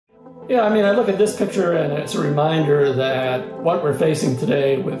Yeah, I mean, I look at this picture and it's a reminder that what we're facing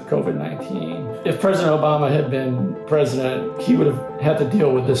today with COVID-19, if President Obama had been president, he would have had to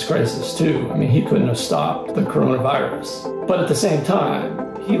deal with this crisis too. I mean, he couldn't have stopped the coronavirus. But at the same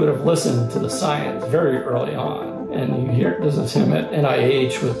time, he would have listened to the science very early on. And you hear, this is him at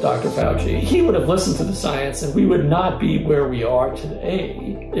NIH with Dr. Fauci. He would have listened to the science and we would not be where we are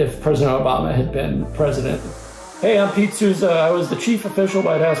today if President Obama had been president. Hey, I'm Pete Souza. I was the chief official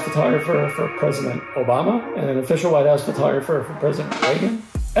White House photographer for President Obama and an official White House photographer for President Reagan.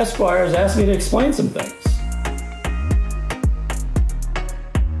 Esquire has asked me to explain some things.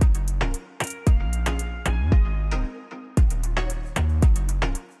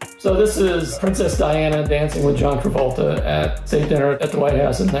 So this is Princess Diana dancing with John Travolta at state dinner at the White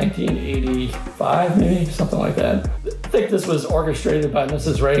House in 1985, maybe, something like that. I think this was orchestrated by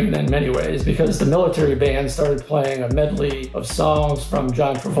Mrs. Reagan in many ways because the military band started playing a medley of songs from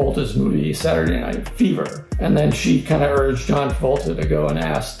John Travolta's movie Saturday Night Fever. And then she kind of urged John Travolta to go and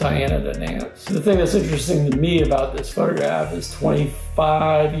ask Diana to dance. The thing that's interesting to me about this photograph is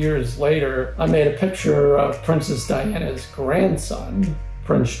 25 years later, I made a picture of Princess Diana's grandson,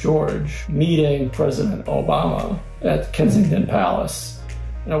 Prince George, meeting President Obama at Kensington Palace.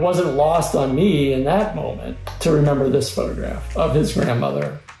 And it wasn't lost on me in that moment to remember this photograph of his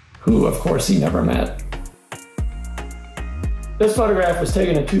grandmother, who of course he never met. This photograph was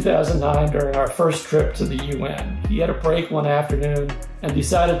taken in 2009 during our first trip to the UN. He had a break one afternoon and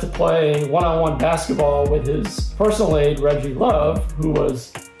decided to play one-on-one basketball with his personal aide, Reggie Love, who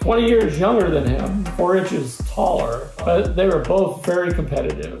was 20 years younger than him, 4 inches taller, but they were both very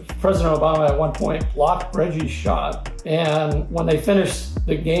competitive. President Obama at one point blocked Reggie's shot, and when they finished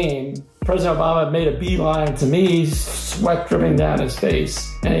the game, President Obama made a beeline to me, sweat dripping down his face,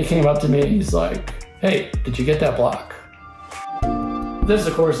 and he came up to me and he's like, "Hey, did you get that block?" This,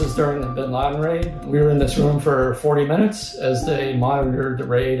 of course, is during the bin Laden raid. We were in this room for 40 minutes as they monitored the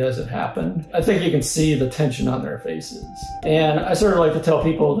raid as it happened. I think you can see the tension on their faces. And I sort of like to tell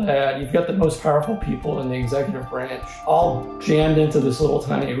people that you've got the most powerful people in the executive branch all jammed into this little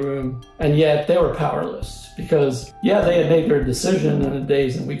tiny room, and yet they were powerless because, yeah, they had made their decision in the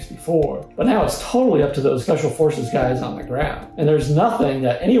days and weeks before, but now it's totally up to those special forces guys on the ground. And there's nothing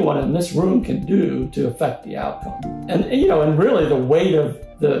that anyone in this room can do to affect the outcome. And, you know, and really the weight of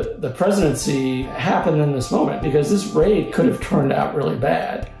the presidency happened in this moment because this raid could have turned out really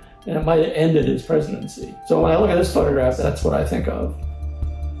bad and it might have ended his presidency. So when I look at this photograph, that's what I think of.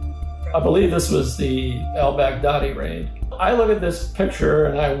 I believe this was the al-Baghdadi raid. I look at this picture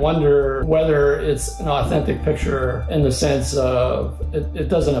and I wonder whether it's an authentic picture in the sense of it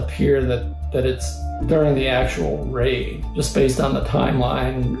doesn't appear that it's during the actual raid, just based on the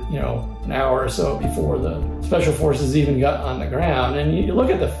timeline, you know, an hour or so before the special forces even got on the ground. And you look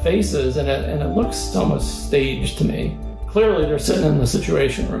at the faces and it looks almost staged to me. Clearly they're sitting in the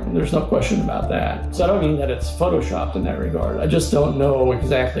Situation Room. There's no question about that. So I don't mean that it's photoshopped in that regard. I just don't know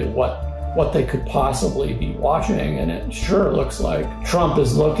exactly what they could possibly be watching, and it sure looks like Trump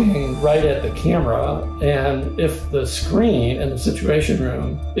is looking right at the camera, and if the screen in the Situation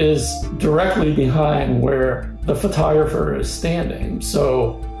Room is directly behind where the photographer is standing,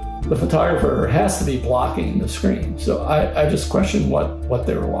 so the photographer has to be blocking the screen. So I just question what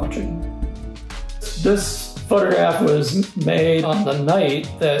they were watching. This photograph was made on the night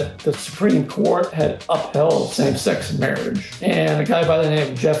that the Supreme Court had upheld same-sex marriage. And a guy by the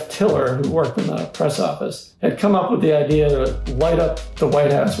name of Jeff Tiller, who worked in the press office, had come up with the idea to light up the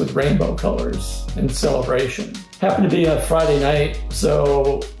White House with rainbow colors in celebration. Happened to be a Friday night,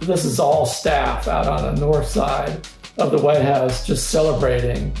 so this is all staff out on the north side of the White House just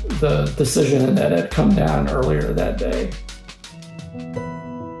celebrating the decision that had come down earlier that day.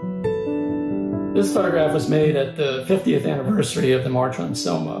 This photograph was made at the 50th anniversary of the March on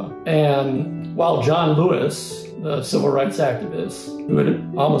Selma. And while John Lewis, the civil rights activist, who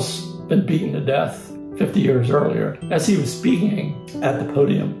had almost been beaten to death 50 years earlier, as he was speaking at the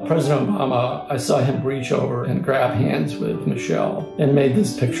podium, President Obama, I saw him reach over and grab hands with Michelle and made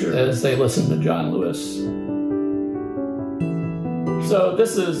this picture as they listened to John Lewis. So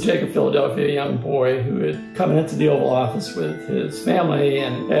this is Jacob Philadelphia, a young boy who had come into the Oval Office with his family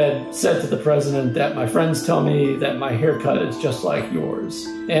and had said to the president that my friends tell me that my haircut is just like yours.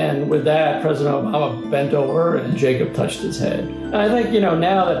 And with that, President Obama bent over and Jacob touched his head. And I think, you know,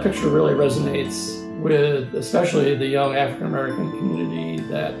 now that picture really resonates with especially the young African-American community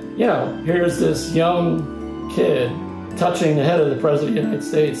that, you know, here's this young kid touching the head of the President of the United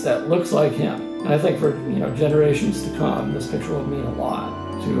States that looks like him. And I think for, you know, generations to come, this picture will mean a lot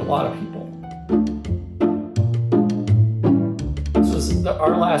to a lot of people. This was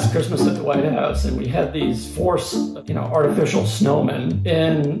our last Christmas at the White House, and we had these four, artificial snowmen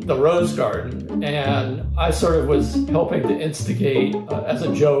in the Rose Garden, and I sort of was helping to instigate, as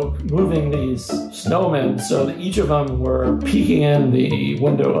a joke, moving these snowmen so that each of them were peeking in the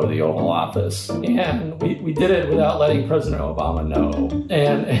window of the Oval Office, and we did it without letting President Obama know,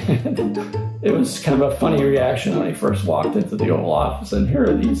 and it was kind of a funny reaction when he first walked into the Oval Office, and here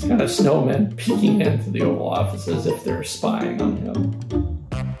are these kind of snowmen peeking into the Oval Office as if they're spying on him.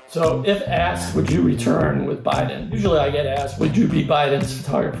 So if asked, would you return with Biden? Usually I get asked, would you be Biden's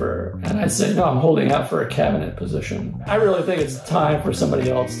photographer? And I say, no, I'm holding out for a cabinet position. I really think it's time for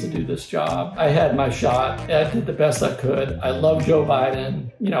somebody else to do this job. I had my shot. I did the best I could. I love Joe Biden.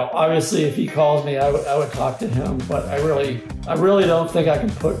 Obviously if he calls me, I would talk to him, but I really don't think I can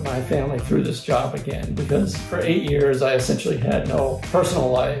put my family through this job again, because for 8 years I essentially had no personal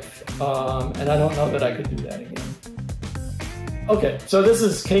life, and I don't know that I could do that again. Okay, so this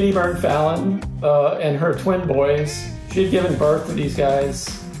is Katie Byrne Fallon and her twin boys. She had given birth to these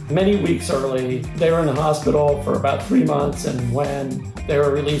guys many weeks early. They were in the hospital for about 3 months, and when they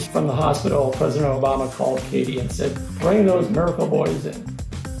were released from the hospital, President Obama called Katie and said, "Bring those miracle boys in."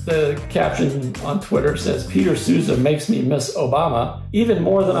 The caption on Twitter says, "Peter Souza makes me miss Obama even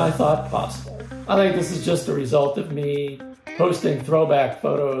more than I thought possible." I think this is just a result of me posting throwback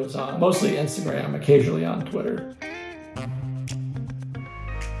photos on mostly Instagram, occasionally on Twitter.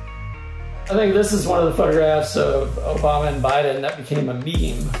 I think this is one of the photographs of Obama and Biden that became a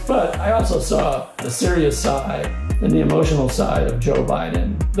meme, but I also saw the serious side and the emotional side of Joe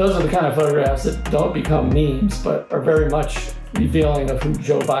Biden. Those are the kind of photographs that don't become memes, but are very much revealing of who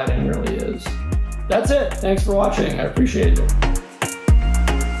Joe Biden really is. That's it. Thanks for watching. I appreciate it.